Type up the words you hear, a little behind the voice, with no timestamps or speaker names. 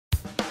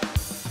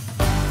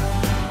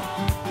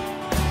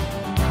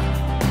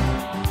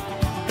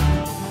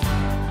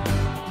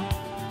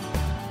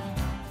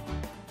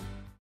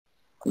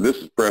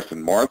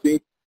Preston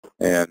Marthy,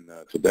 and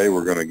today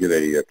we're going to get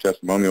a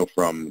testimonial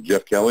from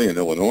Jeff Kelly in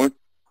Illinois.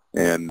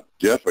 And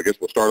Jeff, I guess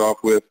we'll start off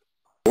with,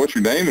 what's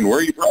your name and where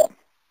are you from?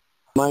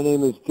 My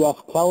name is Jeff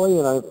Kelly,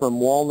 and I'm from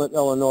Walnut,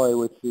 Illinois,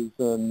 which is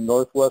in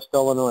northwest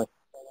Illinois.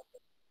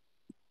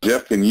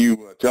 Jeff, can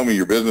you tell me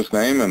your business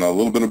name and a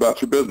little bit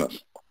about your business?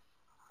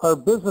 Our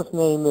business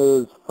name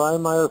is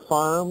Freimeyer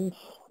Farms.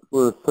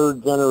 We're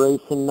third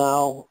generation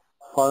now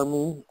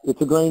farming.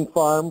 It's a grain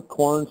farm,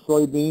 corn,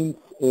 soybeans,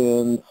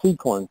 and seed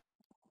corn.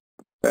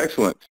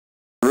 Excellent.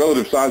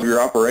 Relative size of your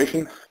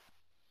operation?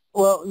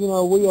 Well,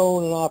 we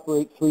own and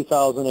operate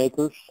 3,000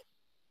 acres.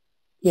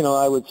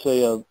 I would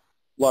say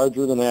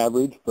larger than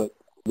average, but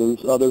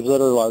there's others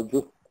that are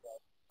larger.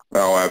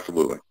 Oh,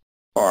 absolutely.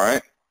 All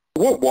right.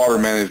 What water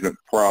management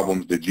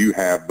problems did you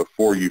have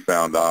before you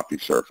found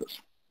OptiSurface?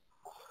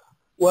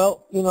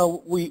 Well,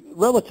 we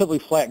relatively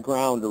flat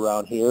ground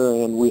around here,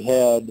 and we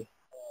had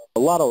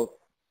a lot of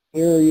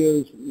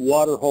areas,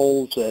 water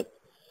holes that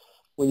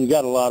when you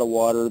got a lot of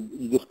water,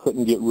 you just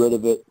couldn't get rid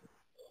of it.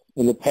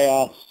 In the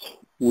past,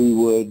 we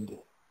would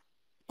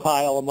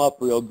tile them up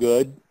real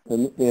good,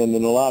 and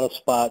in a lot of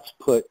spots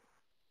put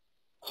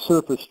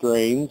surface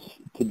drains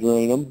to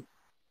drain them.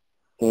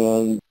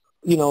 And,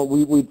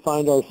 we'd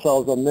find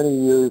ourselves on many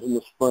years in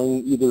the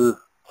spring either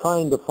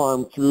trying to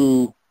farm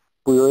through,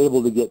 if we were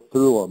able to get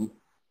through them,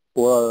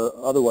 or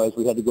otherwise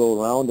we had to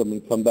go around them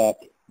and come back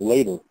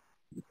later.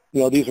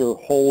 These are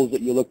holes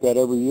that you look at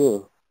every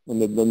year,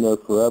 and they've been there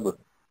forever.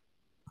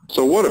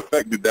 So what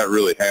effect did that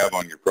really have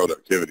on your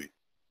productivity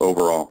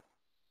overall?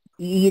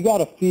 You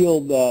got a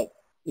field that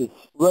is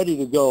ready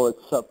to go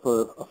except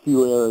for a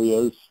few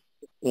areas,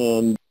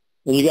 and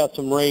you got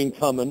some rain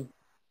coming,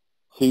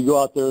 so you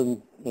go out there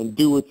and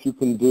do what you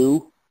can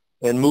do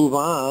and move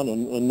on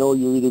and know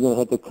you're either going to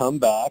have to come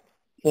back,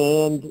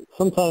 and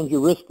sometimes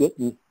you risk it,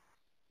 and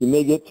you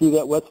may get through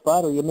that wet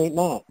spot or you may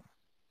not.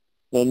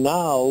 And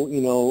now,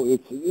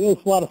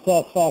 it's a lot of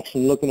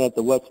satisfaction looking at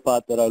the wet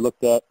spot that I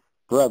looked at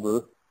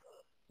forever,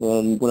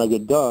 and when I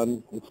get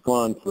done, it's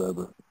gone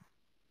forever.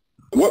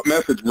 What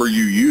methods were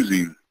you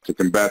using to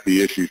combat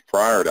the issues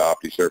prior to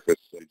OptiSurface?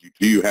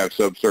 Do you have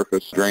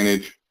subsurface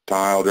drainage,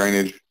 tile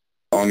drainage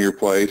on your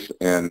place,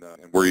 and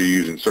were you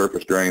using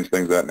surface drains,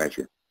 things of that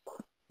nature?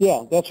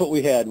 Yeah, that's what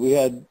we had. We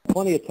had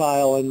plenty of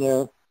tile in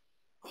there,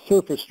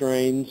 surface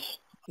drains,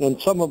 and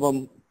some of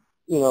them,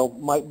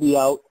 might be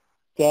out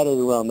scattered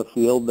around the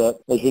field that,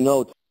 as you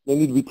know, they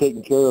need to be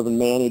taken care of and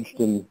managed,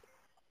 and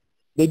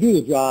they do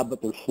the job,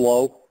 but they're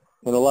slow.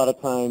 And a lot of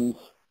times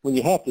when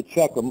you have to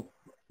check them,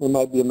 there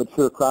might be a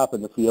mature crop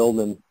in the field,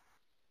 and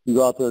you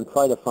go out there and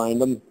try to find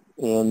them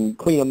and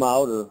clean them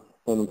out,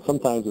 and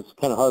sometimes it's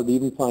kind of hard to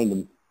even find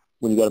them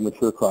when you got a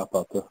mature crop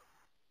out there.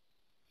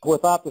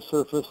 With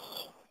OptiSurface,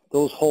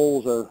 those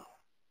holes are,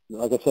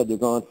 like I said, they're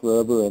gone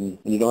forever, and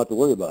you don't have to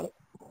worry about it.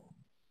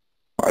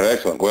 All right,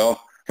 excellent. Well,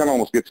 kind of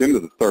almost gets into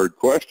the third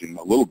question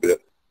a little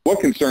bit. What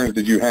concerns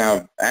did you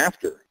have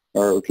after,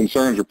 or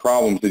concerns or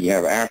problems did you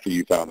have after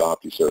you found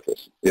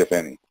OptiSurface, if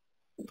any?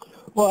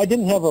 Well, I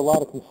didn't have a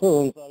lot of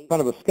concerns. I'm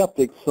kind of a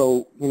skeptic,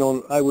 so,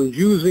 I was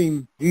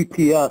using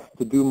GPS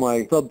to do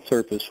my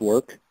subsurface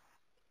work,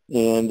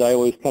 and I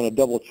always kind of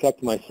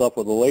double-checked myself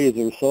with a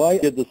laser, so I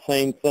did the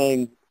same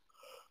thing.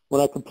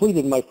 When I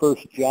completed my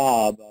first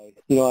job, I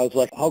was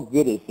like, how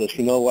good is this?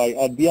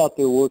 I'd be out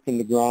there working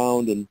the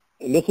ground, and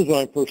this is when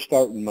I'm first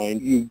starting mine.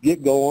 You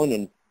get going,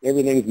 and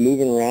everything's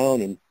moving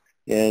around,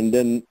 and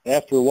then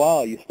after a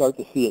while, you start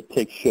to see it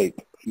take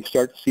shape. You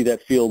start to see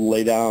that field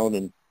lay down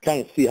and kind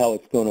of see how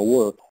it's going to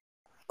work.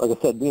 Like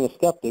I said, being a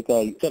skeptic,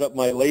 I set up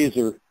my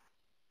laser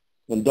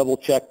and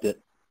double-checked it,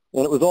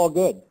 and it was all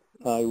good.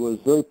 I was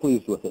very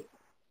pleased with it.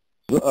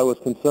 I was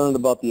concerned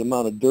about the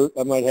amount of dirt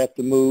I might have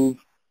to move.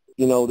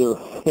 There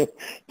were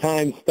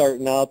times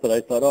starting out that I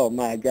thought, oh,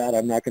 my God,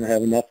 I'm not going to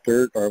have enough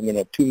dirt, or I'm going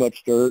to have too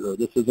much dirt, or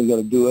this isn't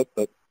going to do it.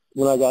 But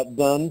when I got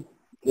done,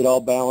 it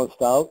all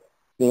balanced out.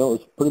 It was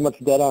pretty much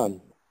dead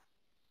on.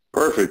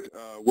 Perfect.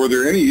 Were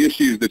there any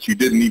issues that you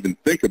didn't even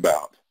think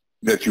about,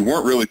 that you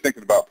weren't really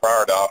thinking about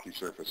prior to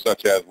OptiSurface,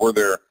 such as were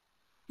there,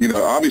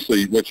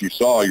 obviously what you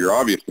saw, your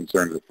obvious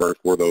concerns at first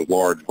were those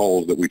large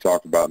holes that we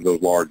talked about in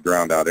those large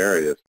drowned out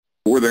areas.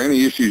 Were there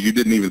any issues you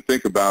didn't even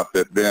think about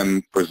that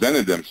then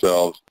presented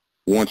themselves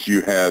once you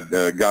had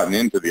gotten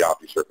into the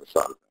OptiSurface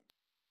side of things?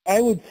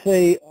 I would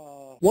say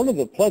one of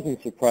the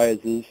pleasant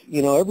surprises,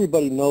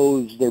 everybody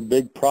knows their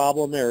big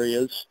problem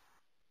areas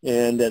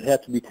and that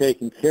have to be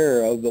taken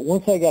care of, but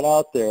once I got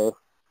out there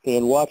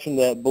and watching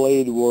that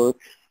blade work,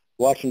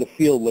 watching the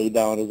field lay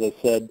down, as I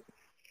said,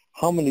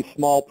 how many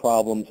small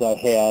problems I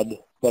had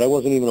that I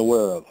wasn't even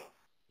aware of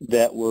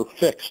that were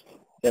fixed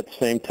at the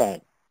same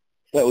time.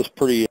 That was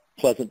pretty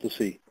pleasant to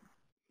see.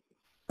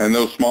 And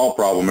those small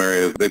problem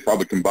areas, they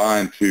probably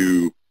combine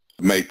to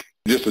make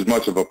just as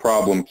much of a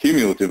problem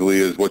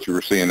cumulatively as what you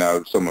were seeing out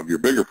of some of your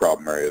bigger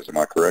problem areas. Am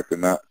I correct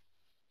in that?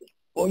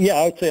 Well, yeah,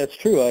 I'd say that's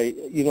true.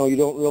 You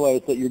don't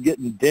realize that you're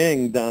getting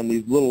dinged on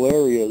these little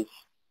areas.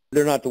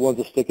 They're not the ones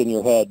that stick in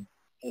your head.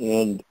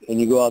 and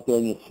you go out there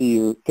and you see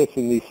you're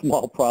fixing these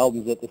small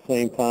problems at the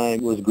same time.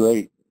 It was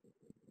great.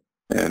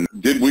 And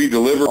did we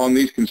deliver on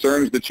these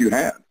concerns that you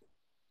had?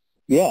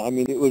 Yeah, I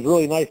mean, it was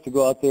really nice to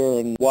go out there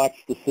and watch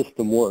the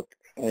system work.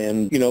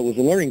 And, you know, it was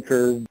a learning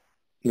curve.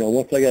 You know,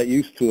 once I got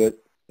used to it,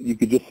 you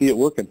could just see it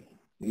working.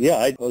 Yeah,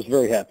 I was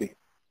very happy.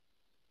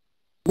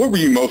 What were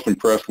you most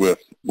impressed with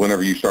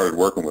whenever you started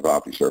working with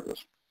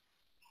OptiSurface?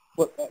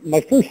 Well,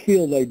 my first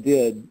field I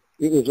did,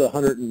 it was a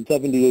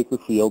 170-acre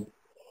field.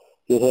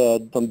 It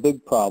had some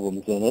big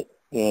problems in it,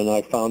 and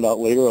I found out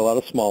later a lot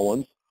of small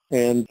ones.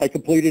 And I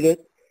completed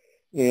it,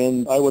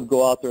 and I would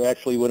go out there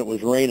actually when it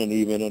was raining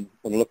even and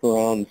look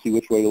around and see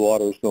which way the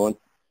water was going.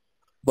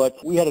 But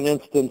we had an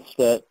instance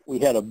that we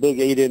had a big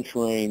 8-inch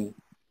rain,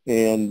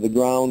 and the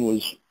ground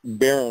was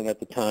barren at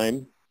the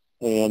time,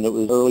 and it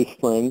was early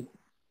spring.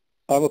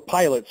 I'm a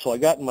pilot, so I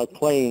got in my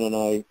plane, and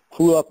I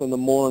flew up in the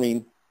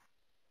morning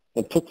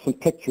and took some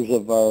pictures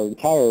of our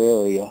entire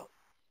area.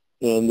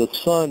 And the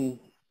sun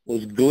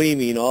was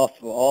gleaming off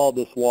of all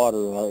this water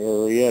in our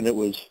area, and it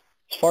was,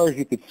 as far as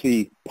you could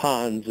see,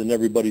 ponds in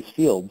everybody's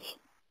fields.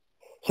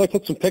 So I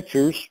took some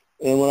pictures,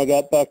 and when I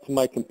got back to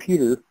my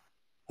computer,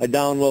 I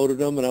downloaded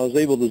them, and I was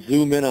able to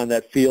zoom in on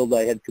that field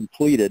I had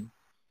completed.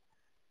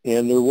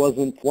 And there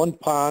wasn't one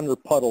pond or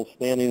puddle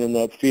standing in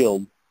that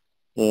field,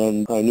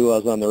 and I knew I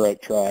was on the right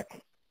track.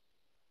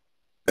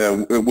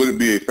 Would it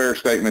be a fair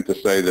statement to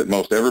say that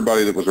most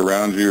everybody that was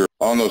around you or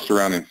on those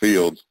surrounding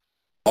fields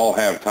all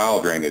have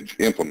tile drainage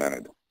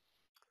implemented?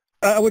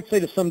 I would say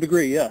to some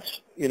degree,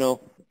 yes, you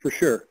know, for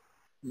sure.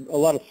 A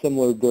lot of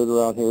similar dirt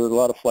around here, a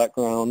lot of flat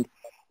ground,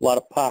 a lot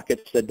of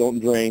pockets that don't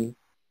drain.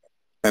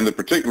 And the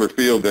particular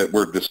field that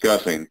we're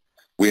discussing,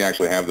 we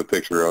actually have the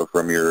picture of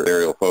from your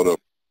aerial photo.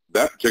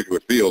 That particular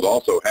field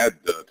also had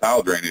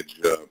tile drainage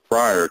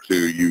prior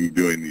to you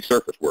doing the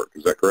surface work.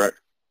 Is that correct?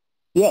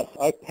 Yes,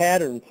 I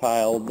pattern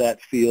tiled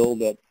that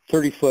field at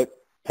 30-foot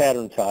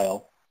pattern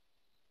tile,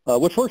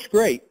 which works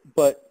great,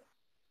 but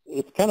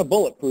it's kind of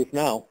bulletproof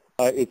now.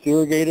 It's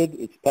irrigated,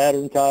 it's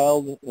pattern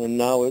tiled, and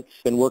now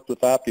it's been worked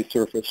with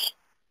OptiSurface.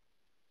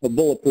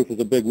 Bulletproof is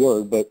a big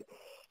word, but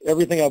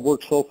everything I've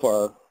worked so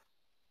far,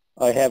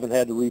 I haven't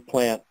had to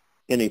replant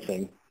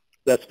anything.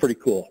 That's pretty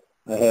cool.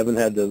 I haven't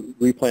had to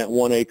replant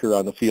 1 acre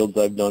on the fields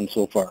I've done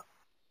so far.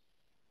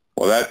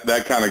 Well,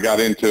 that kind of got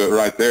into it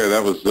right there.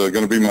 That was going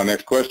to be my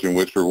next question,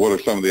 which are what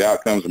are some of the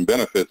outcomes and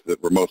benefits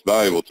that were most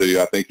valuable to you?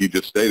 I think you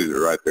just stated it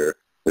right there,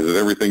 is that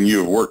everything you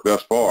have worked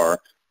thus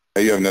far,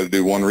 hey, you haven't had to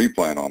do 1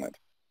 replant on it.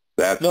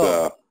 That's,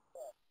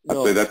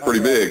 I'd say that's pretty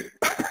big.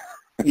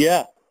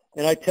 Yeah,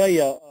 and I tell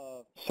you,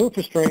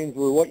 surface drains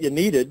were what you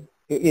needed.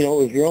 You know,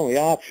 it was your only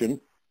option.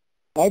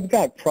 I've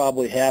got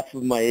probably half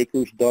of my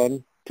acres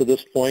done to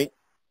this point,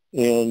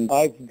 and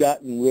I've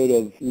gotten rid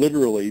of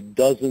literally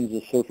dozens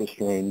of surface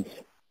drains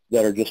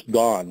that are just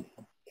gone,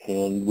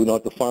 and we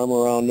don't have to farm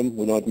around them.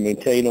 We don't have to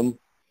maintain them.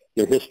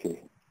 They're history.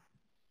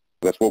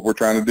 That's what we're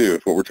trying to do.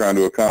 It's what we're trying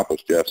to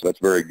accomplish, Jeff, so that's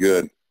very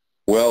good.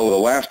 Well, the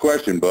last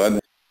question, Bud.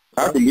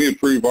 How can we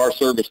improve our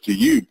service to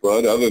you,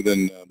 Bud, other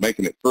than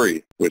making it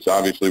free, which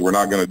obviously we're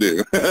not going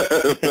to do?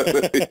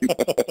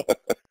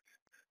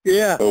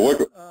 Yeah. So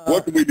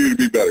what can we do to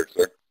be better,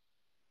 sir?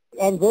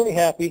 I'm very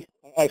happy.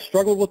 I've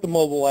struggled with the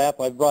mobile app.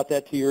 I've brought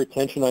that to your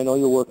attention. I know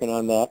you're working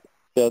on that.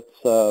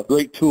 That's a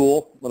great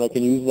tool when I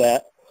can use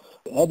that.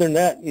 Other than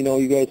that, you know,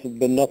 you guys have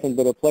been nothing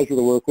but a pleasure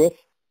to work with.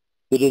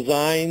 The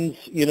designs,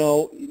 you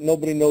know,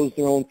 nobody knows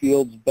their own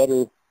fields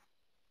better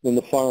than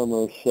the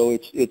farmer, so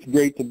it's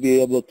great to be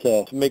able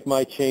to make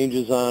my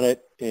changes on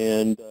it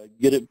and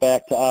get it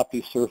back to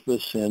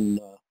OptiSurface, and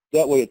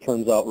that way it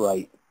turns out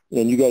right.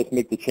 And you guys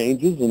make the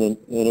changes, and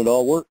it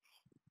all works.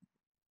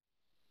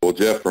 Well,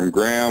 Jeff, from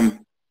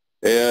Graham,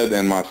 Ed,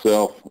 and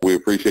myself, we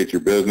appreciate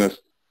your business.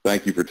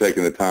 Thank you for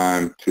taking the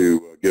time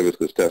to give us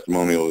this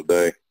testimonial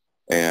today,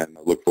 and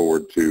I look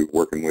forward to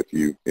working with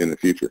you in the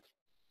future.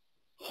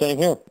 Same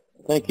here.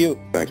 Thank you.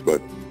 Thanks,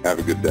 bud. Have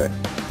a good day.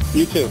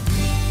 You too.